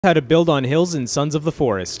How to build on hills in Sons of the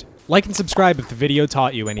Forest. Like and subscribe if the video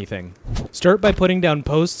taught you anything. Start by putting down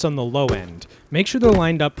posts on the low end. Make sure they're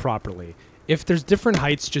lined up properly. If there's different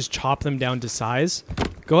heights, just chop them down to size.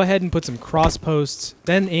 Go ahead and put some cross posts,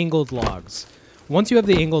 then angled logs. Once you have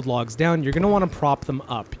the angled logs down, you're going to want to prop them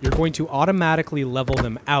up. You're going to automatically level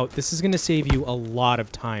them out. This is going to save you a lot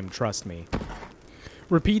of time, trust me.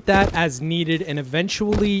 Repeat that as needed, and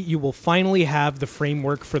eventually you will finally have the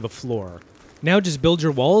framework for the floor. Now just build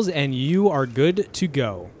your walls and you are good to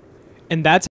go. And that's